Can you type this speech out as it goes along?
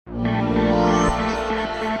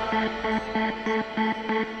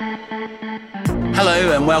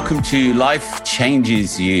Hello and welcome to Life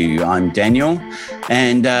Changes You. I'm Daniel,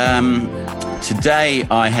 and today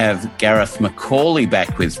I have Gareth McCauley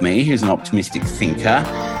back with me, who's an optimistic thinker.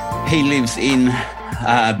 He lives in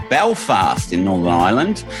Belfast in Northern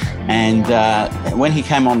Ireland, and when he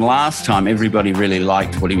came on last time, everybody really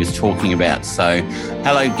liked what he was talking about. So,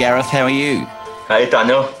 hello Gareth, how are you? Hi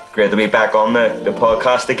Daniel, great to be back on the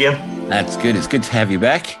podcast again. That's good, it's good to have you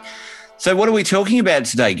back. So what are we talking about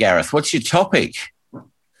today, Gareth? What's your topic?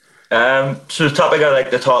 So the topic I'd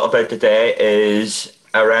like to talk about today is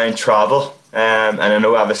around travel. And I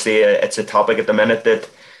know obviously it's a topic at the minute that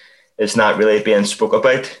is not really being spoke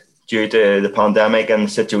about due to the pandemic and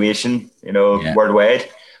the situation, worldwide.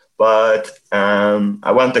 But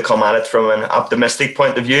I want to come at it from an optimistic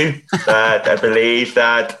point of view, that I believe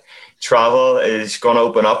that travel is going to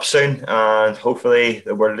open up soon, and hopefully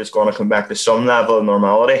the world is going to come back to some level of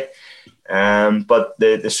normality. But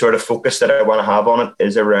the sort of focus that I want to have on it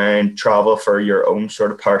is around travel for your own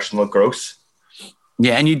sort of personal growth.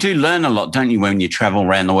 Yeah, and you do learn a lot, don't you, when you travel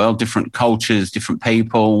around the world, different cultures, different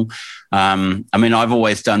people. I've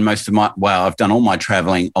always done I've done all my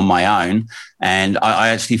traveling on my own, and I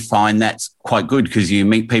actually find that's quite good because you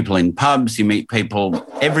meet people in pubs, you meet people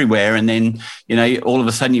everywhere, and then, all of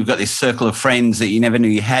a sudden you've got this circle of friends that you never knew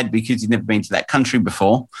you had because you've never been to that country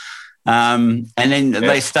before. And then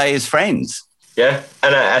they stay as friends. Yeah,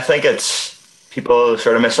 and I think it's people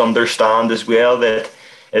sort of misunderstand as well that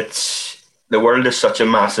the world is such a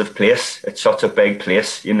massive place. It's such a big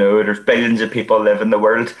place. There's billions of people live in the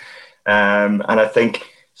world, and I think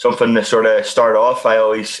something to sort of start off, I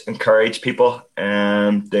always encourage people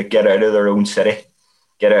to get out of their own city,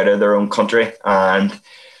 get out of their own country, and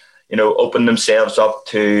open themselves up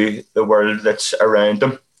to the world that's around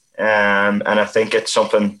them. And I think it's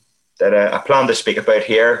something that I plan to speak about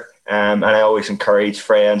here, and I always encourage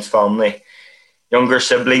friends, family, younger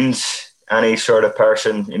siblings, any sort of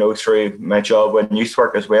person, through my job with youth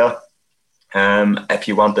work as well. If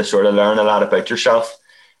you want to sort of learn a lot about yourself,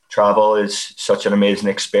 travel is such an amazing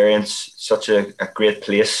experience, such a great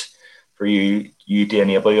place for you to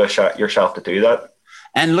enable yourself to do that.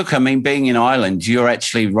 And look, being in Ireland, you're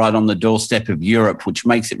actually right on the doorstep of Europe, which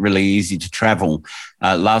makes it really easy to travel.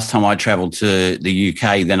 Last time I travelled to the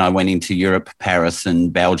UK, then I went into Europe, Paris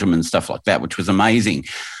and Belgium and stuff like that, which was amazing.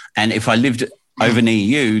 And if I lived over near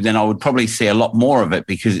you, then I would probably see a lot more of it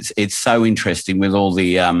because it's so interesting with all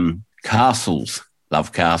the castles.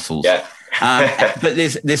 Love castles. Yeah. But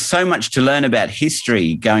there's so much to learn about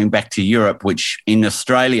history going back to Europe, which in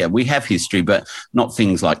Australia we have history, but not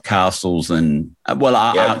things like castles and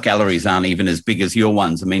art galleries aren't even as big as your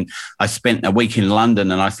ones. I spent a week in London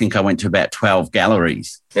and I think I went to about 12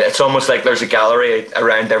 galleries. Yeah, it's almost like there's a gallery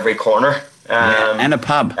around every corner. And a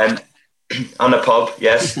pub. And a pub,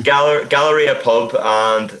 yes. Gallery, a pub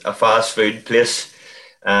and a fast food place.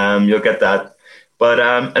 You'll get that. But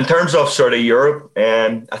in terms of sort of Europe,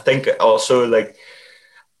 I think also like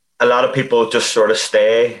a lot of people just sort of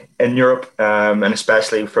stay in Europe, and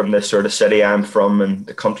especially from the sort of city I'm from and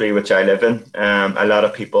the country which I live in. A lot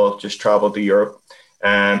of people just travel to Europe,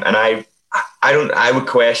 and I would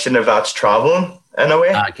question if that's traveling in a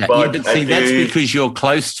way. Okay, but that's because you're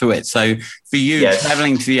close to it. So for you,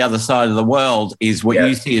 traveling to the other side of the world is what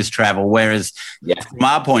you see as travel. Whereas from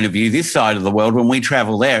our point of view, this side of the world, when we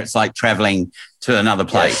travel there, it's like traveling to another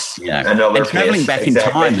place. And traveling back in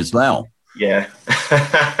time as well. Yeah.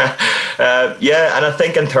 And I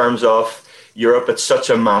think in terms of Europe, it's such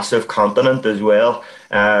a massive continent as well.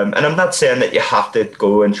 And I'm not saying that you have to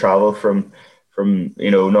go and travel from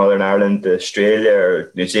Northern Ireland to Australia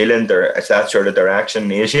or New Zealand or it's that sort of direction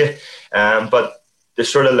in Asia. But to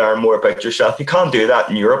sort of learn more about yourself, you can't do that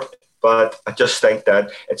in Europe. But I just think that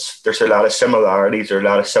there's a lot of similarities or a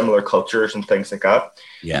lot of similar cultures and things like that.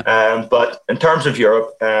 Yeah. But in terms of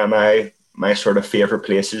Europe, my sort of favourite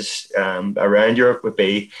places around Europe would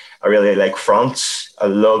be, I really like France. I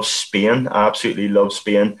love Spain. I absolutely love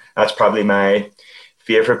Spain. That's probably my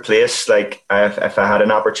favourite place. Like if I had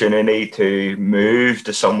an opportunity to move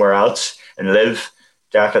to somewhere else and live,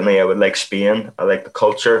 definitely I would like Spain. I like the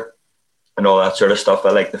culture and all that sort of stuff. I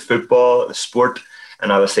like the football, the sport,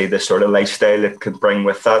 and obviously the sort of lifestyle it can bring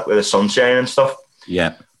with that, with the sunshine and stuff.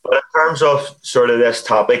 Yeah. But in terms of sort of this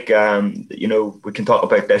topic, we can talk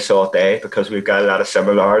about this all day because we've got a lot of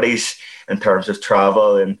similarities in terms of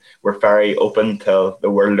travel and we're very open to the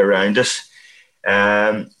world around us.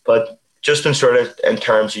 But just in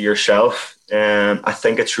terms of yourself, I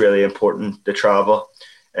think it's really important to travel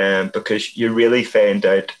because you really find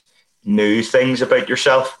out new things about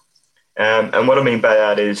yourself. And what I mean by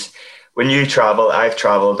that is when you travel, I've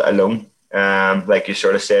traveled alone. Like you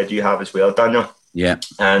sort of said, you have as well, Daniel. Yeah.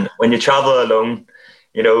 And when you travel alone,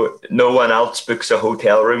 you know, no one else books a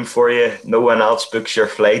hotel room for you. No one else books your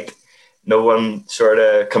flight. No one sort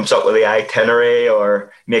of comes up with the itinerary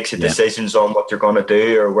or makes the decisions on what you're going to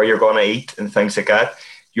do or where you're going to eat and things like that.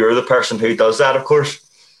 You're the person who does that, of course.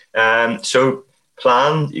 So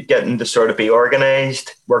getting to sort of be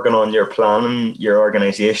organised, working on your planning, your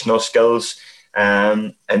organisational skills,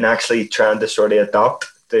 and actually trying to sort of adapt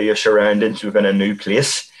to your surroundings within a new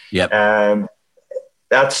place. Yep.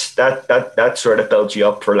 That sort of builds you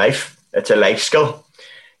up for life. It's a life skill.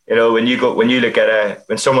 You know,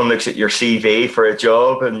 when someone looks at your CV for a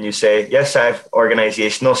job and you say, yes, I have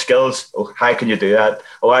organisational skills. Oh, how can you do that?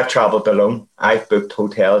 Oh, I've travelled alone. I've booked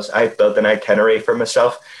hotels. I've built an itinerary for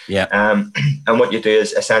myself. Yeah. And what you do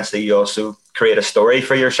is essentially you also create a story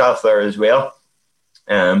for yourself there as well.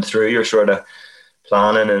 Through your sort of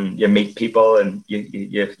planning, and you meet people and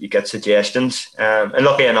you get suggestions. And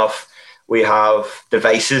lucky enough, we have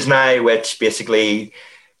devices now which basically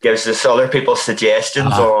gives us other people's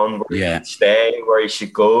suggestions on where you should stay, where you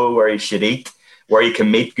should go, where you should eat, where you can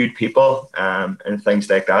meet good people, and things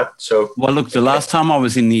like that. So, well, look, the last time I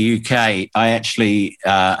was in the UK, I actually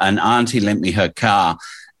an auntie lent me her car.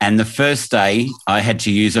 And the first day I had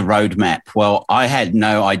to use a road map. Well, I had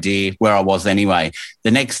no idea where I was anyway. The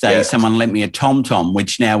next day, someone lent me a TomTom,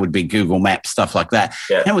 which now would be Google Maps, stuff like that.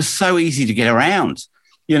 Yeah. And it was so easy to get around.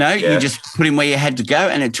 You know, you just put in where you had to go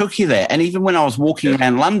and it took you there. And even when I was walking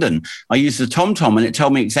around London, I used the TomTom and it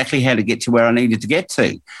told me exactly how to get to where I needed to get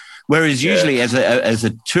to. Whereas usually as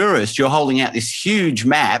a tourist, you're holding out this huge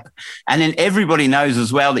map and then everybody knows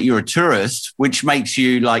as well that you're a tourist, which makes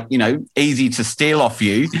you easy to steal off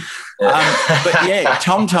you. But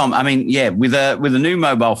TomTom, I mean, with a new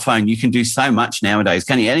mobile phone, you can do so much nowadays,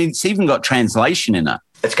 can you? And it's even got translation in it.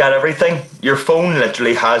 It's got everything. Your phone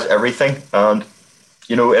literally has everything. And,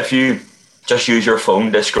 you know, if you just use your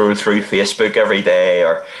phone to scroll through Facebook every day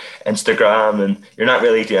or Instagram and you're not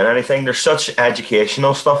really doing anything, there's such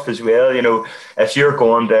educational stuff as well. You know, if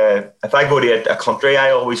I go to a country,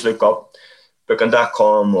 I always look up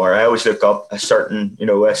booking.com, or I always look up a certain,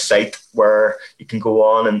 a site where you can go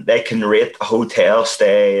on and they can rate a hotel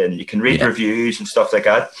stay and you can read reviews and stuff like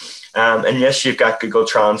that. And yes, you've got Google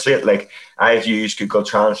Translate. Like I've used Google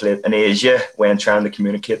Translate in Asia when trying to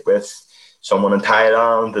communicate with someone in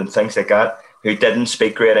Thailand and things like that who didn't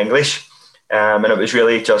speak great English. And it was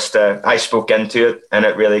really just, I spoke into it and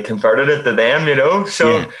it really converted it to them,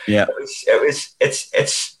 So it's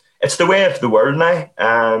the way of the world now.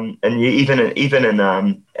 And even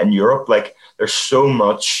in Europe, like there's so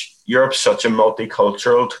much, Europe's such a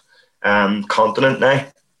multicultural continent now.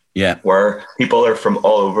 Yeah. Where people are from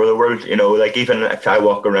all over the world, like even if I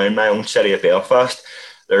walk around my own city of Belfast,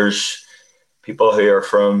 there's people who are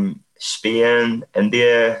from Spain,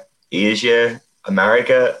 India, Asia,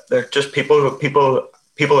 America. They're just people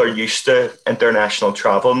are used to international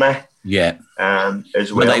travel now. Yeah.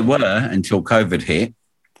 As well. Well, they were until COVID hit.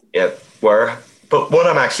 Yeah, were. But what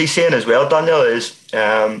I'm actually saying as well, Daniel, is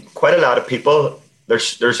quite a lot of people,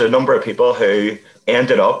 there's a number of people who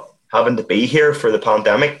ended up having to be here for the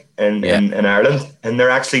pandemic in Ireland, and they're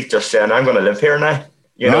actually just saying, I'm going to live here now.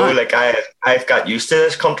 Like I've got used to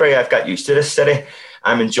this country, I've got used to this city,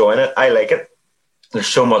 I'm enjoying it, I like it. There's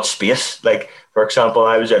so much space. Like, for example,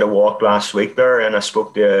 I was at a walk last week there and I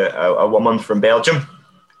spoke to a woman from Belgium,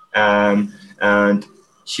 and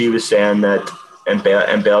she was saying that in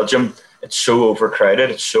Belgium, it's so overcrowded,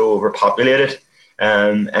 it's so overpopulated,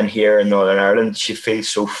 and here in Northern Ireland, she feels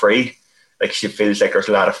so free. Like she feels like there's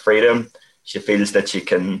a lot of freedom. She feels that she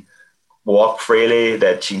can walk freely,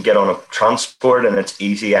 that she can get on a transport and it's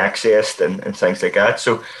easy access and things like that.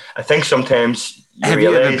 So I think sometimes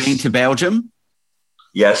you ever been to Belgium?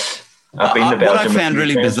 Yes, I've been to Belgium. What I found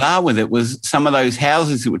really bizarre with it was some of those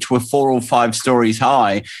houses which were 4 or 5 stories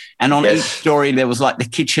high, and on each story there was like the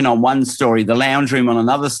kitchen on one story, the lounge room on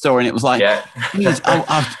another story, and it was like,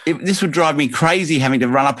 this would drive me crazy having to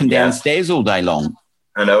run up and down stairs all day long.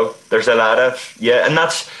 I know there's a lot of and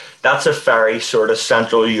that's a very sort of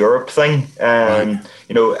Central Europe thing.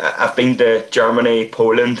 I've been to Germany,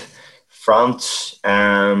 Poland, France,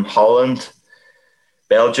 Holland,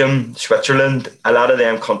 Belgium, Switzerland. A lot of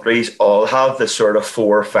them countries all have this sort of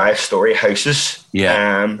 4 or 5 story houses.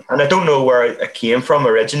 And I don't know where it came from,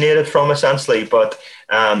 originated from essentially, but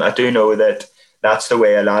I do know that that's the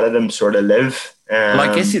way a lot of them sort of live. Well,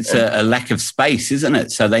 I guess it's a lack of space, isn't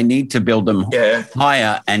it? So they need to build them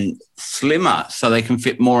higher and slimmer so they can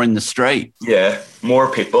fit more in the street. Yeah,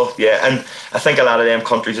 more people. Yeah, and I think a lot of them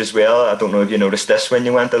countries as well, I don't know if you noticed this when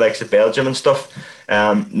you went to like Belgium and stuff,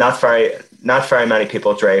 Not very many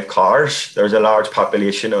people drive cars. There's a large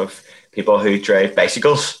population of people who drive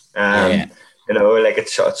bicycles. You know, like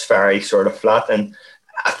it's very sort of flat. And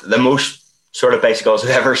the most sort of bicycles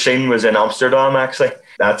I've ever seen was in Amsterdam, actually.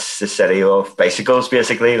 That's the city of bicycles,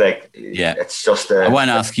 basically. Like, it's just I won't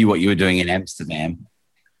ask you what you were doing in Amsterdam.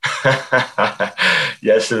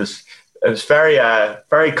 Yes, it was very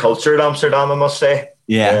very cultured, Amsterdam, I must say.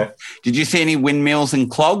 Yeah. Did you see any windmills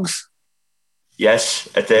and clogs? Yes,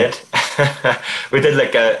 I did. I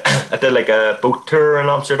did like a boat tour in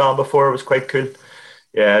Amsterdam before. It was quite cool.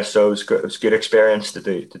 Yeah, so it was good. It was a good experience to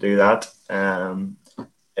do that.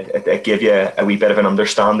 It gave you a wee bit of an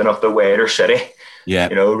understanding of the wider city. Yeah,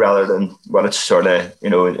 you know, rather than what it's sort of, you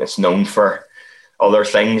know, it's known for other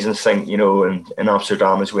things and things, you know, in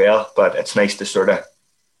Amsterdam as well. But it's nice to sort of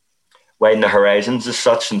widen the horizons as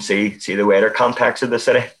such and see the wider context of the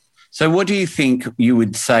city. So what do you think you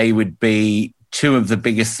would say would be two of the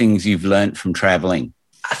biggest things you've learned from traveling?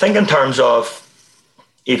 I think in terms of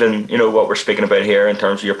even, you know, what we're speaking about here in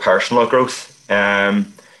terms of your personal growth,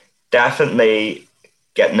 definitely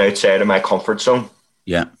getting outside of my comfort zone.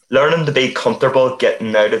 Yeah. Learning to be comfortable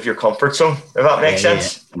getting out of your comfort zone, if that makes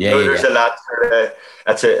sense. Yeah. There's a lot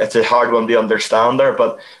it's a hard one to understand there,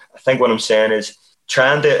 but I think what I'm saying is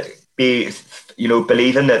trying to be, you know,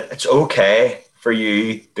 believing that it's okay for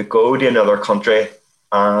you to go to another country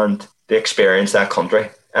and to experience that country.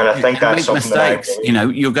 And I think that's something mistakes. You know,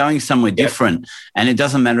 you're going somewhere different, and it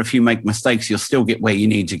doesn't matter if you make mistakes, you'll still get where you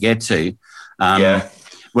need to get to.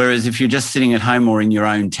 Whereas if you're just sitting at home or in your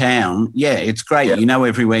own town, it's great. You know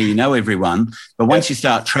everywhere, you know everyone. But once you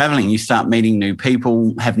start traveling, you start meeting new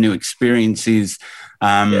people, have new experiences.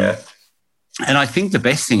 And I think the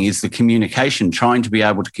best thing is the communication, trying to be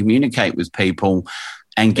able to communicate with people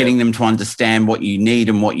and getting them to understand what you need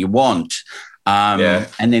and what you want. And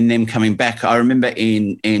then them coming back. I remember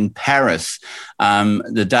in Paris,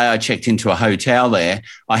 the day I checked into a hotel there,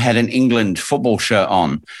 I had an England football shirt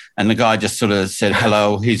on, and the guy just sort of said,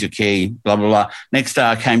 "Hello, here's your key," blah, blah, blah. Next day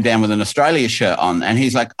I came down with an Australia shirt on, and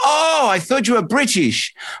he's like, "Oh, I thought you were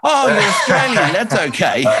British. Oh, you're Australian. That's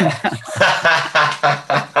okay."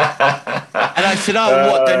 And I said,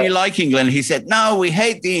 "Oh, what, don't you like England?" He said, "No, we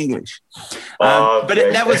hate the English."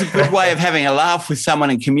 That was a good way of having a laugh with someone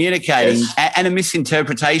and communicating, and a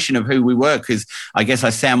misinterpretation of who we were, because I guess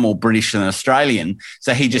I sound more British than Australian.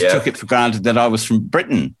 So he just took it for granted that I was from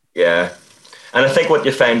Britain. Yeah. And I think what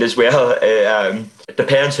you find as well, it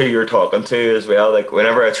depends who you're talking to as well. Like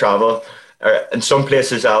whenever I travel, in some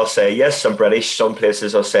places I'll say, yes, I'm British. Some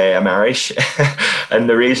places I'll say I'm Irish. And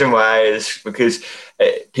the reason why is because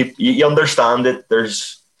you understand that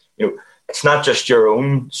there's, you know, it's not just your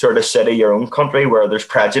own sort of city, your own country where there's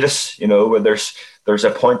prejudice, you know, where there's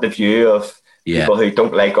a point of view of people who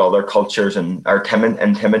don't like other cultures and are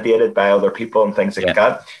intimidated by other people and things like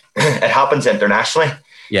that. It happens internationally.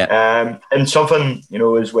 And something, you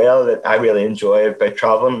know, as well that I really enjoy about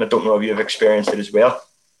traveling, I don't know if you've experienced it as well,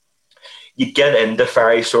 you get into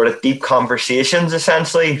very sort of deep conversations,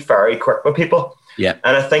 essentially, very quick with people. And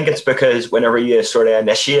I think it's because whenever you sort of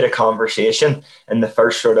initiate a conversation and the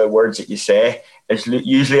first sort of words that you say is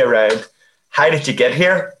usually around, how did you get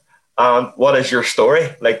here? What is your story?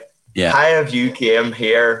 Like, how have you came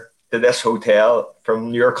here to this hotel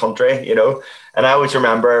from your country, you know? And I always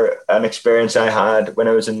remember an experience I had when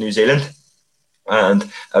I was in New Zealand, and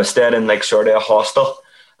I was staying in like sort of a hostel,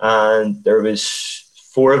 and there was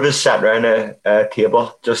 4 of us sat around a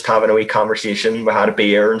table just having a wee conversation. We had a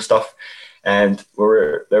beer and stuff, and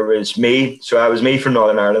there was me. So I was me from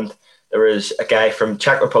Northern Ireland. There was a guy from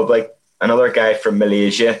Czech Republic, another guy from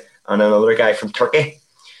Malaysia, and another guy from Turkey.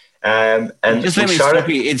 And just let me stop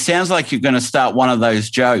you. It sounds like you're going to start one of those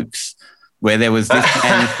jokes where there was this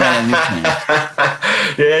man, this man, and this man.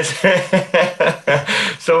 Yes.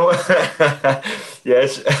 So,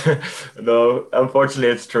 yes. No, unfortunately,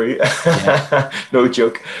 it's true. No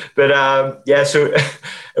joke. But so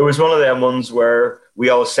it was one of them ones where we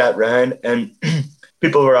all sat around and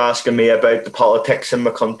people were asking me about the politics in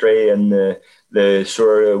my country and the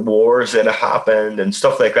sort of wars that have happened and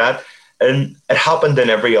stuff like that. And it happened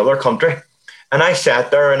in every other country. And I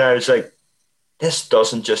sat there and I was like, this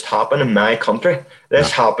doesn't just happen in my country.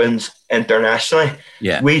 This happens internationally.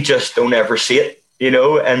 We just don't ever see it, you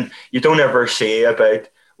know, and you don't ever see about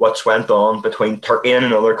what's went on between Turkey and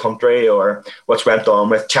another country, or what's went on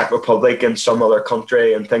with Czech Republic and some other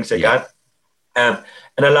country and things like that. And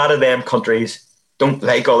a lot of them countries don't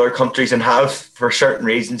like other countries and have for certain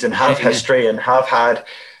reasons and have history and have had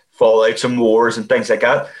fallouts and wars and things like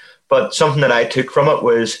that. But something that I took from it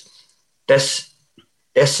was this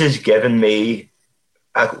has given me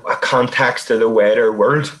a context to the wider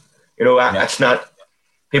world. You know, it's not,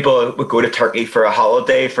 people would go to Turkey for a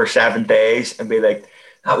holiday for 7 days and be like,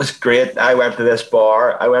 that was great. I went to this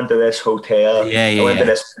bar. I went to this hotel. I went to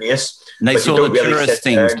this place. And they saw the tourist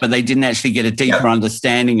things, but they didn't actually get a deeper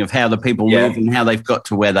understanding of how the people live and how they've got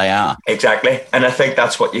to where they are. Exactly. And I think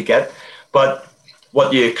that's what you get. But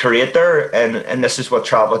what you create there, and this is what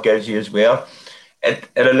travel gives you as well, it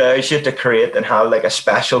allows you to create and have like a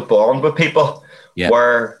special bond with people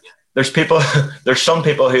where there's some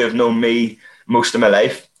people who have known me most of my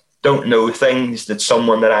life, don't know things that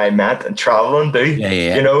someone that I met and traveling do.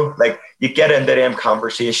 You know, like you get into them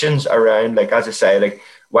conversations around, like, as I say, like,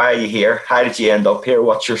 why are you here? How did you end up here?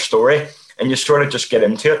 What's your story? And you sort of just get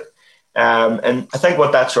into it. And I think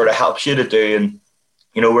what that sort of helps you to do, and,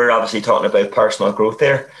 you know, we're obviously talking about personal growth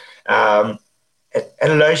here. It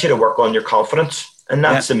allows you to work on your confidence. And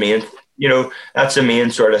that's the main, you know, that's the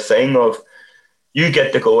main sort of thing of, you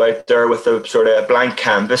get to go out there with a sort of blank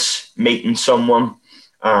canvas, meeting someone,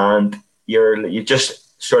 and you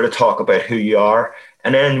just sort of talk about who you are.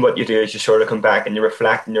 And then what you do is you sort of come back and you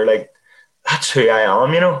reflect and you're like, that's who I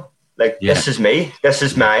am, you know, like this is me. This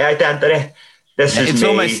is my identity. It's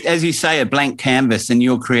almost, as you say, a blank canvas, and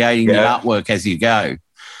you're creating the artwork as you go.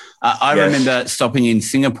 I remember stopping in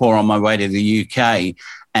Singapore on my way to the UK,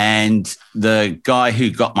 and the guy who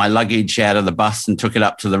got my luggage out of the bus and took it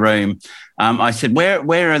up to the room, I said,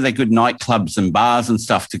 where are there good nightclubs and bars and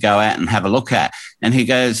stuff to go out and have a look at? And he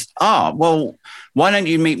goes, oh, well, why don't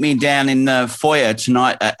you meet me down in the foyer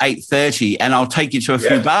tonight at 8:30 and I'll take you to a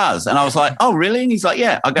few bars? And I was like, oh, really? And he's like,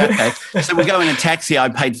 yeah. I go, okay. So we go in a taxi. I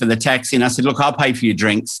paid for the taxi and I said, look, I'll pay for your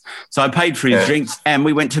drinks. So I paid for his drinks, and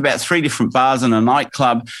we went to about 3 different bars and a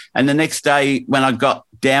nightclub. And the next day when I got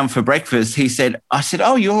down for breakfast, I said,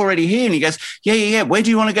 oh, you're already here? And he goes, yeah. Where do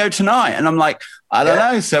you want to go tonight? And I'm like, I don't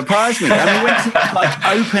know, surprise me. And we went to this like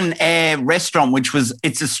open air restaurant,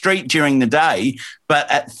 it's a street during the day,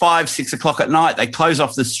 but at 5, 6 o'clock at night, they close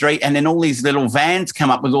off the street, and then all these little vans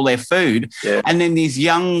come up with all their food. Yeah. And then these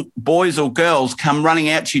young boys or girls come running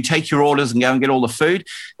out to you, take your orders and go and get all the food.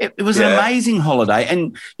 It was an amazing holiday.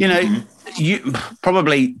 And, you know, you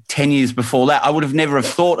probably 10 years before that, I would have never have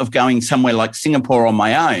thought of going somewhere like Singapore on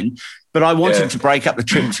my own. But I wanted to break up the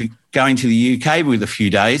trip to going to the UK with a few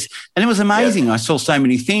days. And it was amazing. I saw so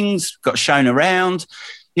many things, got shown around,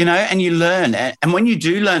 you know, and you learn. And when you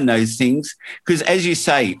do learn those things, because as you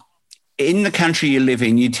say, in the country you live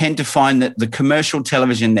in, you tend to find that the commercial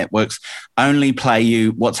television networks only play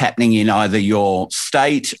you what's happening in either your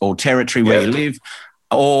state or territory where you live,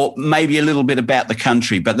 or maybe a little bit about the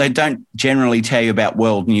country, but they don't generally tell you about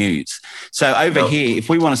world news. So over here, if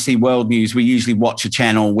we want to see world news, we usually watch a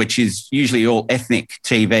channel which is usually all ethnic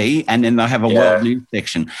TV, and then they'll have a world news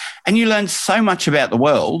section. And you learn so much about the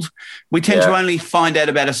world. We tend to only find out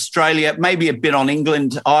about Australia, maybe a bit on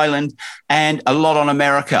England, Ireland, and a lot on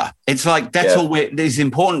America. It's like that's all that is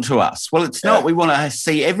important to us. Well, it's not. We want to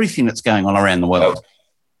see everything that's going on around the world.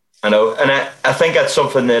 I know. And I think that's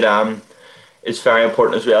something that it's very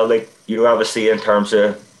important as well. Like, you know, obviously in terms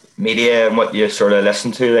of media and what you sort of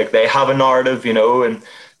listen to, like they have a narrative, you know, and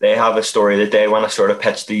they have a story that they want to sort of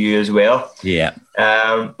pitch to you as well. Yeah.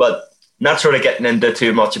 But not sort of getting into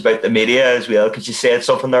too much about the media as well, because you said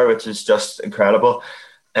something there which is just incredible,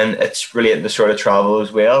 and it's related to sort of travel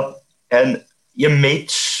as well. And you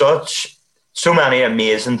meet so many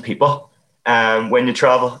amazing people when you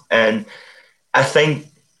travel. And I think,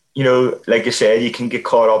 you know, like you said, you can get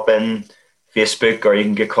caught up in Facebook, or you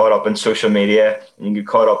can get caught up in social media, and you can get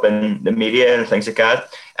caught up in the media and things like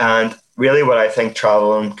that. And really what I think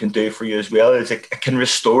traveling can do for you as well is it can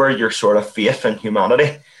restore your sort of faith in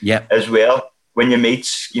humanity as well. When you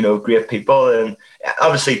meet, you know, great people. And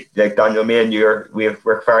obviously, like Daniel, me and you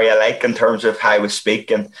we're very alike in terms of how we speak.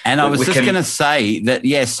 And I was just going to say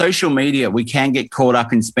that, social media, we can get caught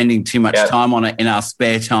up in spending too much time on it in our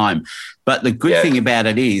spare time. But the good thing about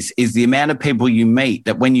it is the amount of people you meet,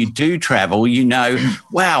 that when you do travel, you know,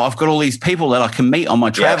 wow, I've got all these people that I can meet on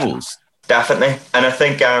my travels. Definitely. And I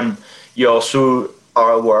think you also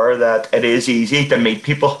are aware that it is easy to meet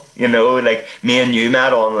people, you know, like me and you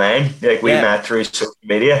met online, like we met through social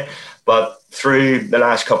media, but through the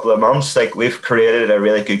last couple of months, like we've created a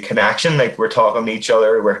really good connection. Like we're talking to each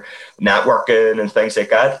other, we're networking and things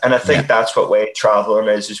like that. And I think that's what way traveling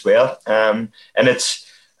is as well. And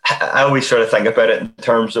I always sort of think about it in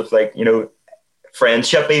terms of like, you know,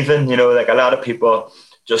 friendship even, you know, like a lot of people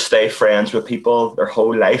just stay friends with people their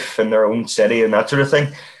whole life in their own city and that sort of thing.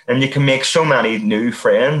 And you can make so many new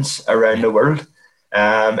friends around the world,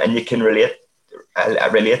 and you can relate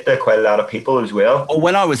to quite a lot of people as well.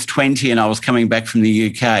 When I was 20 and I was coming back from the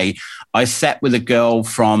UK, I sat with a girl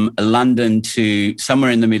from London to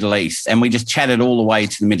somewhere in the Middle East, and we just chatted all the way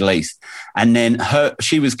to the Middle East. And then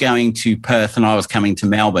she was going to Perth and I was coming to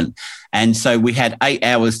Melbourne. And so we had 8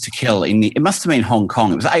 hours to kill it must have been Hong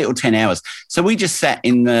Kong. It was 8 or 10 hours. So we just sat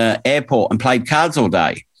in the airport and played cards all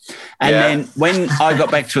day. And then when I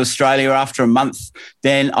got back to Australia after a month,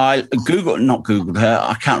 then I not Googled her.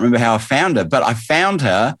 I can't remember how I found her, but I found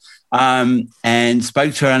her and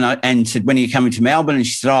spoke to her and said, when are you coming to Melbourne? And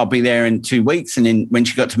she said, I'll be there in 2 weeks. And then when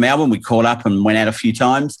she got to Melbourne, we caught up and went out a few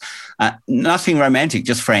times. Nothing romantic,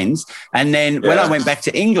 just friends. And then when I went back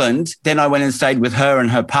to England, then I went and stayed with her and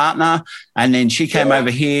her partner. And then she came over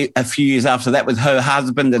here a few years after that with her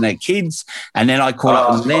husband and her kids. And then I caught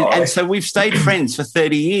up with them. And so we've stayed friends for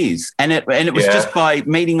 30 years. And it was just by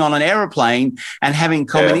meeting on an aeroplane and having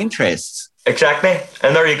common interests. Exactly.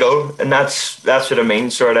 And there you go. And that's what I mean.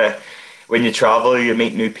 Sort of when you travel, you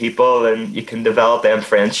meet new people and you can develop them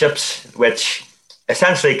friendships, which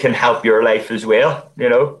essentially can help your life as well, you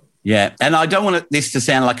know? Yeah. And I don't want this to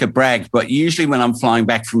sound like a brag, but usually when I'm flying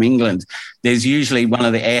back from England, there's usually one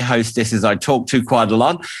of the air hostesses I talk to quite a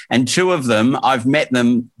lot. And two of them, I've met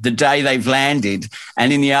them the day they've landed.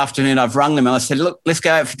 And in the afternoon, I've rung them and I said, look, let's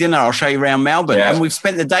go out for dinner. I'll show you around Melbourne. Yeah. And we've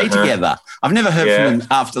spent the day together. I've never heard from them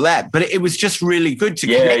after that, but it was just really good to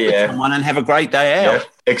connect with someone and have a great day out.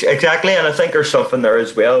 Yeah. Exactly. And I think there's something there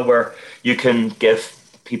as well where you can give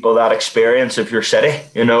people that experience of your city,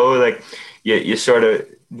 you know, like you sort of,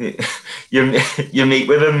 you meet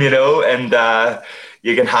with them, you know, and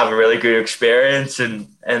you can have a really good experience and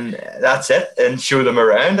that's it, and show them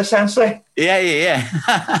around essentially. Yeah.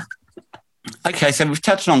 Okay, so we've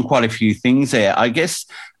touched on quite a few things there. I guess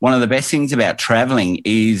one of the best things about traveling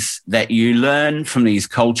is that you learn from these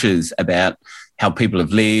cultures about how people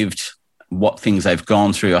have lived, what things they've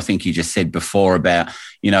gone through. I think you just said before about,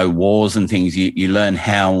 you know, wars and things. You learn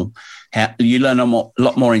how you learn a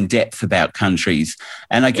lot more in depth about countries.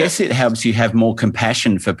 And I guess it helps you have more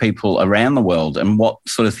compassion for people around the world and what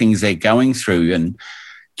sort of things they're going through, and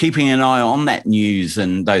keeping an eye on that news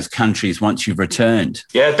and those countries once you've returned.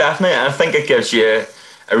 Yeah, definitely. I think it gives you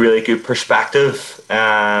a really good perspective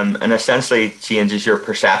and essentially changes your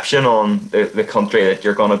perception on the country that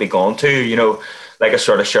you're going to be going to. You know, like I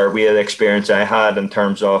sort of share with you the experience I had in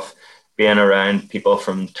terms of being around people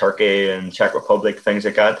from Turkey and Czech Republic, things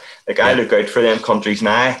like that. Like I look out for them countries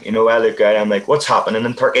now, you know, I look out, I'm like, what's happening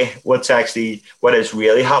in Turkey? What is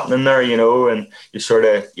really happening there, you know, and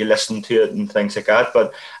you listen to it and things like that.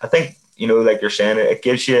 But I think, you know, like you're saying, it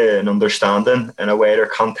gives you an understanding and a wider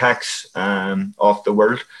context of the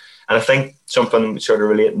world. And I think something sort of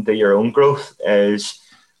relating to your own growth is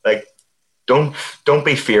like, don't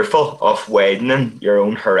be fearful of widening your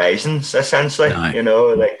own horizons, essentially. No. You know,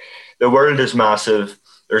 like, the world is massive.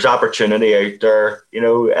 There's opportunity out there, you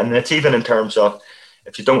know, and it's even in terms of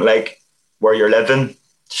if you don't like where you're living,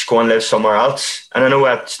 just go and live somewhere else. And I know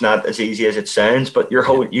that's not as easy as it sounds, but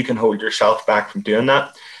you can hold yourself back from doing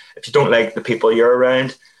that. If you don't like the people you're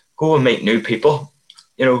around, go and meet new people.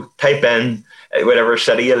 You know, type in whatever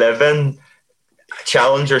city you live in,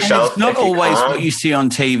 challenge yourself. And it's not always what you see on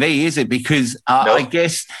TV, is it? Because no. I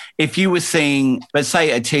guess if you were seeing, let's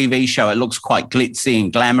say, a TV show, it looks quite glitzy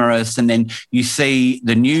and glamorous, and then you see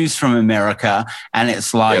the news from America and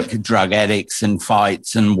it's like drug addicts and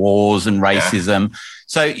fights and wars and racism. Yeah.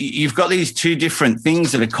 So you've got these two different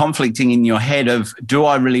things that are conflicting in your head of, do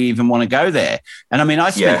I really even want to go there? And I mean, I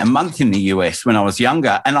spent a month in the US when I was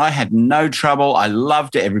younger and I had no trouble. I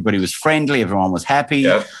loved it. Everybody was friendly. Everyone was happy.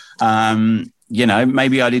 Yeah. You know,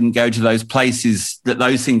 maybe I didn't go to those places that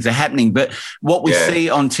those things are happening, but what we see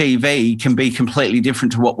on TV can be completely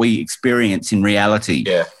different to what we experience in reality.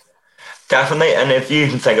 Yeah, definitely. And if you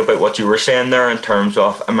even think about what you were saying there in terms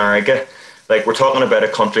of America, like we're talking about a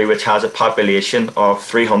country which has a population of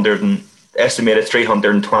estimated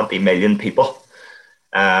 320 million people.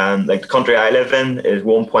 Like the country I live in is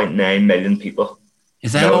 1.9 million people.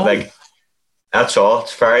 Is that all? Like, that's all.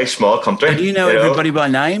 It's a very small country. And do you know everybody by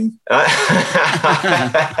name? I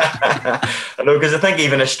know, because I think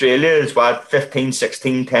even Australia is 15,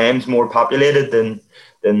 16 times more populated than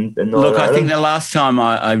Northern Look, I Ireland. think the last time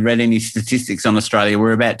I read any statistics on Australia,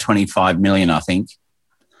 we're about 25 million, I think.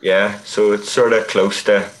 Yeah, so it's sort of close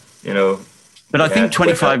to, you know. But I think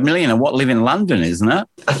 25 million are what live in London, isn't it?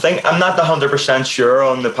 I think I'm not 100% sure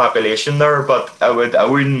on the population there, but I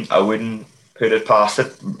wouldn't put it past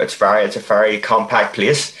it. It's a very compact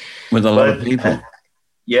place with a lot of people.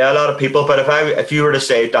 Yeah, a lot of people. But if you were to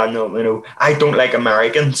say, Daniel, you know, I don't like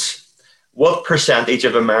Americans, what percentage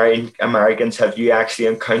of Americans have you actually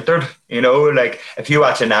encountered? You know, like if you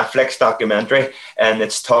watch a Netflix documentary and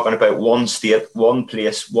it's talking about one state, one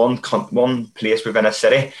place, one place within a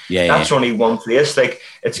city, that's only one place. Like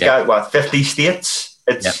it's got 50 states.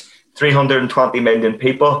 It's 320 million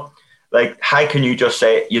people. Like, how can you just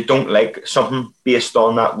say you don't like something based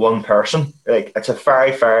on that one person? Like, it's a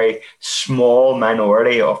very, very small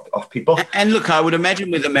minority of people. And look, I would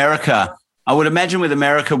imagine with America,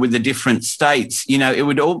 with the different states, you know, it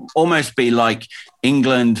would almost be like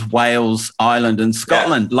England, Wales, Ireland, and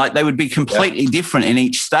Scotland. Like, they would be completely different in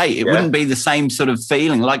each state. It wouldn't be the same sort of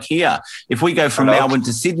feeling. Like here, if we go from Melbourne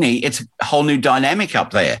to Sydney, it's a whole new dynamic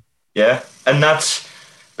up there. Yeah, and that's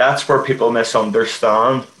where people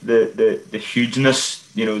misunderstand the hugeness,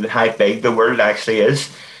 you know, how big the world actually is.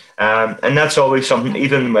 And that's always something,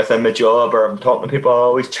 even within my job or I'm talking to people, I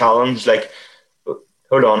always challenge, like,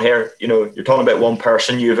 hold on here, you know, you're talking about one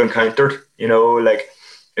person you've encountered, you know, like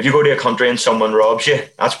if you go to a country and someone robs you,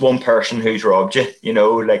 that's one person who's robbed you, you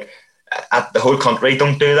know, like the whole country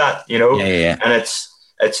don't do that, you know. And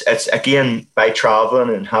it's again, by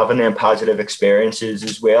traveling and having them positive experiences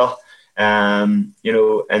as well. You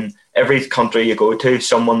know, and every country you go to,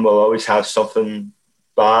 someone will always have something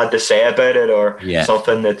bad to say about it, or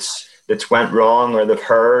something that's went wrong, or they've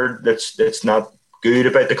heard that's not good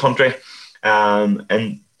about the country,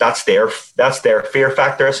 and that's their fear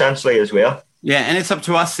factor essentially as well. Yeah, and it's up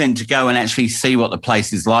to us then to go and actually see what the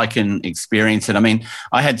place is like and experience it. I mean,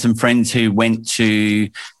 I had some friends who went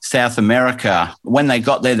to South America. When they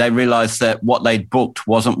got there, they realised that what they'd booked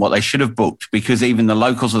wasn't what they should have booked, because even the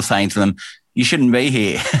locals were saying to them, you shouldn't be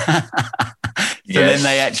here. So then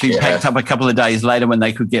they actually packed up a couple of days later when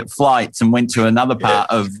they could get flights and went to another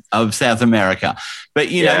part of South America.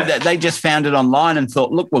 But, you know, they just found it online and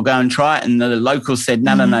thought, look, we'll go and try it. And the locals said,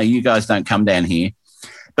 no, you guys don't come down here.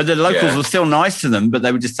 But the locals were still nice to them, but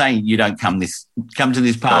they were just saying, you don't come to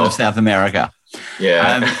this part of South America.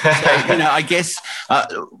 Yeah. So, you know, I guess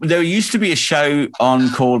there used to be a show on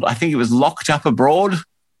called, I think it was Locked Up Abroad.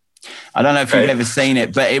 I don't know if you've ever seen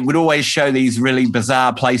it, but it would always show these really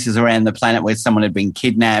bizarre places around the planet where someone had been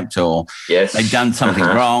kidnapped or they'd done something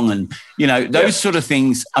wrong. And, you know, those sort of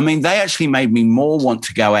things, I mean, they actually made me more want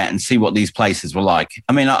to go out and see what these places were like.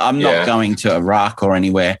 I mean, I'm not going to Iraq or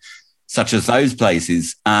anywhere such as those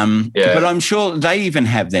places. But I'm sure they even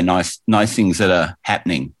have their nice things that are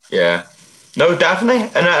happening. Yeah. No, definitely.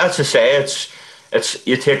 And as I say, it's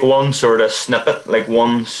you take one sort of snippet, like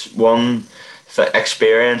one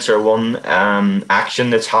experience or one action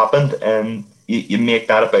that's happened, and you make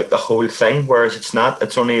that about the whole thing, whereas it's not.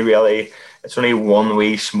 It's only one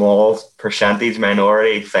wee small percentage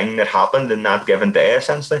minority thing that happened in that given day,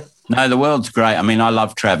 essentially. No, the world's great. I mean, I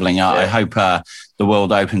love traveling. I hope the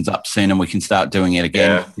world opens up soon and we can start doing it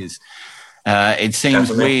again. Because it seems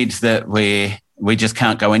weird that we just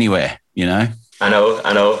can't go anywhere, you know? I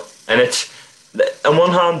know. And it's, on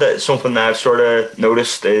one hand, that something that I've sort of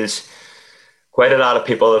noticed is quite a lot of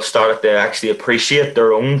people have started to actually appreciate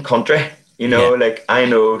their own country. You know, like I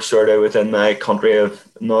know sort of within my country of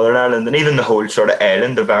Northern Ireland and even the whole sort of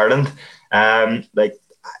island of Ireland, like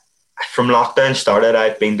from lockdown started,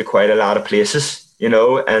 I've been to quite a lot of places, you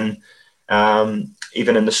know, and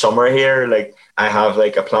even in the summer here, like I have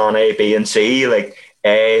like a plan A, B and C. Like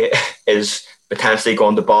A is potentially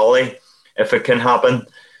going to Bali if it can happen.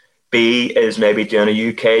 B is maybe doing a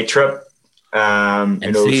UK trip. And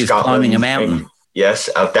you know, C is Scotland, climbing a mountain. Yes,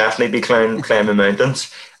 I'll definitely be climbing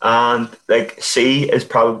mountains. And like C is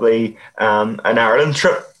probably an Ireland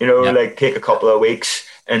trip, you know, like take a couple of weeks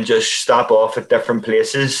and just stop off at different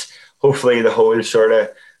places. Hopefully the whole sort of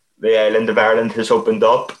the island of Ireland has opened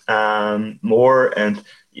up more, and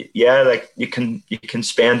like you can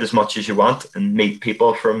spend as much as you want and meet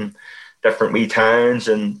people from different wee towns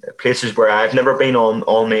and places where I've never been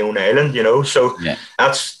on my own island, you know. So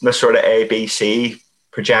that's my sort of ABC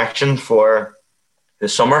projection for the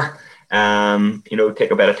summer. You know,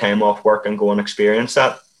 take a bit of time off work and go and experience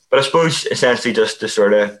that. But I suppose essentially just to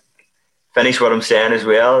sort of finish what I'm saying as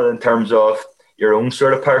well, in terms of your own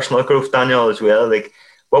sort of personal growth, Daniel, as well. Like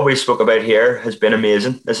what we spoke about here has been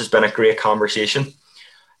amazing. This has been a great conversation.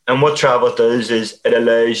 And what travel does is it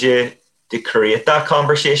allows you to create that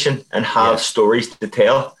conversation and have stories to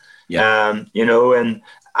tell. You know, and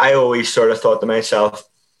I always sort of thought to myself,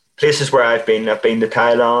 places where I've been to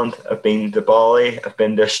Thailand, I've been to Bali, I've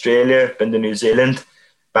been to Australia, I've been to New Zealand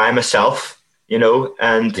by myself, you know,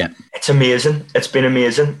 and it's amazing. It's been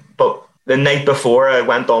amazing. But the night before I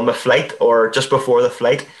went on the flight, or just before the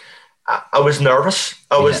flight, I was nervous.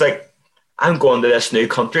 I was like, I'm going to this new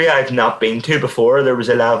country I've not been to before. There was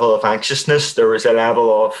a level of anxiousness. There was a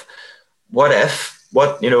level of, what if,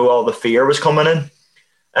 all the fear was coming in.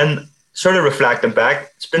 And sort of reflecting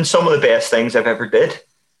back, it's been some of the best things I've ever did.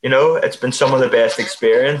 It's been some of the best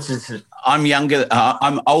experiences.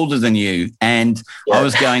 I'm older than you, and I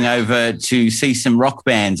was going over to see some rock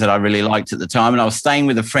bands that I really liked at the time, and I was staying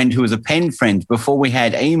with a friend who was a pen friend before we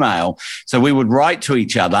had email. So we would write to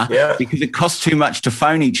each other because it cost too much to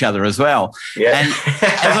phone each other as well. Yeah. And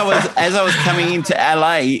as I was coming into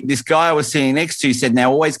LA, this guy I was sitting next to said,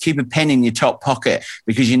 now always keep a pen in your top pocket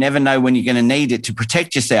because you never know when you're going to need it to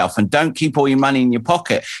protect yourself, and don't keep all your money in your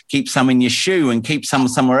pocket. Keep some in your shoe and keep some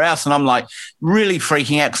somewhere else. And I'm like really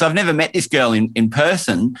freaking out because I've never met this girl in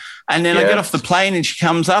person. And then I get off the plane and she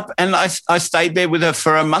comes up, and I stayed there with her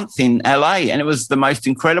for a month in LA, and it was the most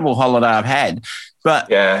incredible holiday I've had. But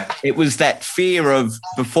it was that fear of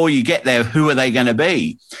before you get there, who are they going to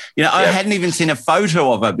be? I hadn't even seen a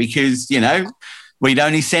photo of her because, we'd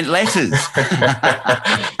only sent letters.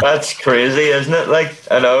 That's crazy, isn't it? Like,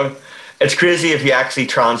 I know. It's crazy if you actually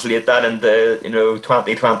translate that into,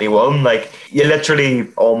 2021. Like, you literally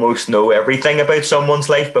almost know everything about someone's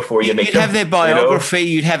life before you meet them. You'd have their biography,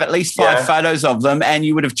 you'd have at least 5 photos of them, and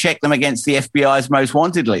you would have checked them against the FBI's most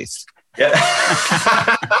wanted list. Yeah.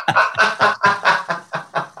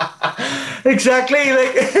 Exactly.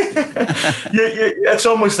 Like, it's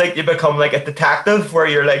almost like you become like a detective where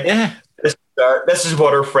you're like, this is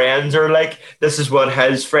what her friends are like. This is what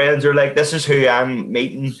his friends are like. This is who I'm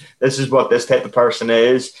meeting. This is what this type of person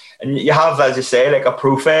is. And you have, as you say, like a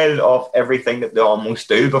profile of everything that they almost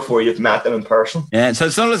do before you've met them in person. Yeah, so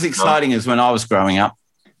it's not as exciting as when I was growing up.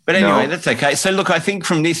 But anyway, that's okay. So look, I think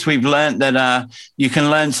from this we've learned that you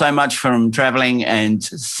can learn so much from traveling and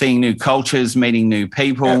seeing new cultures, meeting new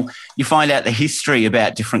people. Yeah. You find out the history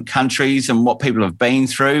about different countries and what people have been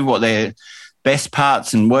through, what their best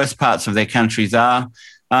parts and worst parts of their countries are.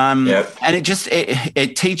 And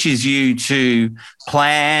it teaches you to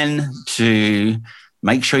plan, to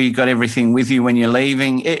make sure you've got everything with you when you're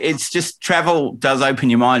leaving. It's just travel does open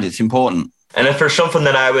your mind. It's important. And if there's something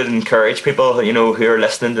that I would encourage people, who are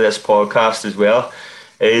listening to this podcast as well,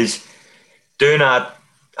 is do not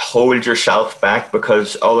hold yourself back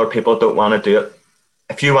because other people don't want to do it.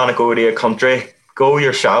 If you want to go to a country, go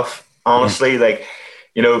yourself. Honestly,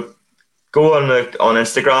 go on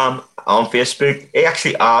Instagram, on Facebook.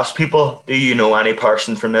 Actually ask people, do you know any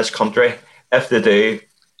person from this country? If they do,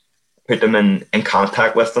 put them in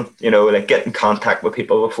contact with them. Get in contact with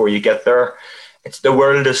people before you get there. The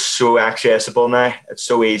world is so accessible now. It's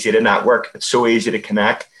so easy to network. It's so easy to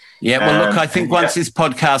connect. Yeah, well, look, I think once this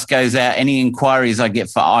podcast goes out, any inquiries I get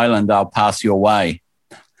for Ireland, I'll pass your way.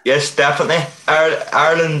 Yes, definitely.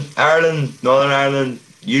 Ireland, Northern Ireland,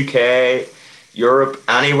 UK, Europe,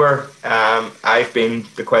 anywhere. I've been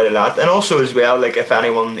to quite a lot. And also as well, like if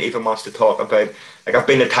anyone even wants to talk about, like I've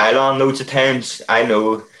been to Thailand loads of times. I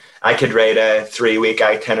know I could write a 3-week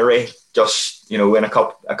itinerary just, in a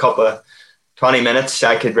couple of 20 minutes.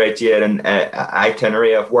 I could write you an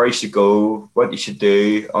itinerary of where you should go, what you should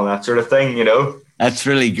do, all that sort of thing, That's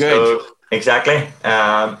really good. So, exactly.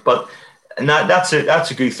 But that's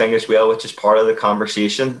a good thing as well, which is part of the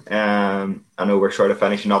conversation. I know we're sort of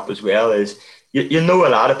finishing up as well, is you know a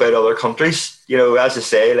lot about other countries. As I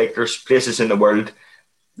say, like there's places in the world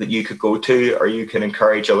that you could go to, or you can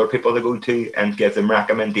encourage other people to go to and give them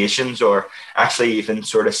recommendations, or actually even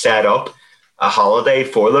sort of set up a holiday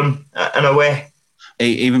for them in a way.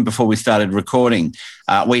 Even before we started recording,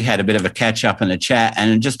 we had a bit of a catch up and a chat,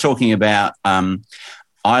 and just talking about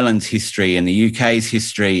Ireland's history and the UK's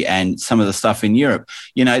history and some of the stuff in Europe.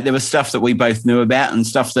 There was stuff that we both knew about and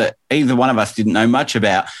stuff that either one of us didn't know much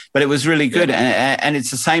about, but it was really good. Yeah. And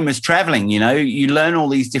it's the same as traveling, you learn all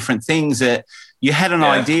these different things that you had an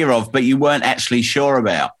idea of, but you weren't actually sure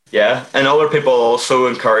about. Yeah. And other people also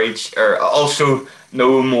encourage or also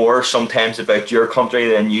know more sometimes about your country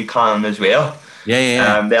than you can as well.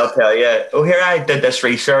 Yeah. They'll tell you, here I did this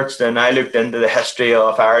research, and I looked into the history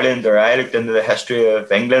of Ireland, or I looked into the history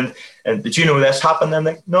of England, and did you know this happened? And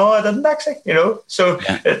I'm like, no, I didn't actually, So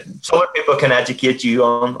other people can educate you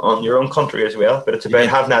on your own country as well, but it's about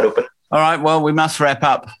having that open. All right, well, we must wrap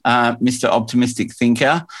up, Mr. Optimistic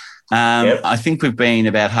Thinker. I think we've been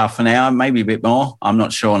about half an hour, maybe a bit more. I'm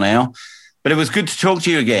not sure now. But it was good to talk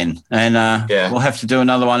to you again, and we'll have to do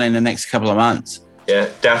another one in the next couple of months. Yeah,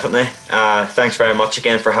 definitely. Thanks very much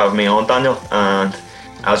again for having me on, Daniel. And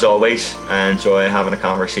as always, I enjoy having a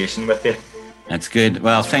conversation with you. That's good.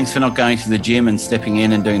 Well, thanks for not going to the gym and stepping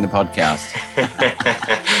in and doing the podcast.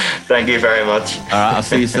 Thank you very much. All right, I'll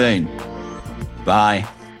see you soon. Bye.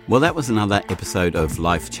 Well, that was another episode of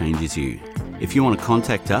Life Changes You. If you want to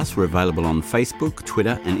contact us, we're available on Facebook,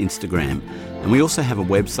 Twitter and Instagram. And we also have a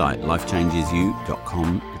website,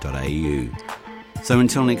 lifechangesyou.com.au. So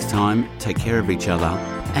until next time, take care of each other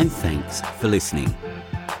and thanks for listening.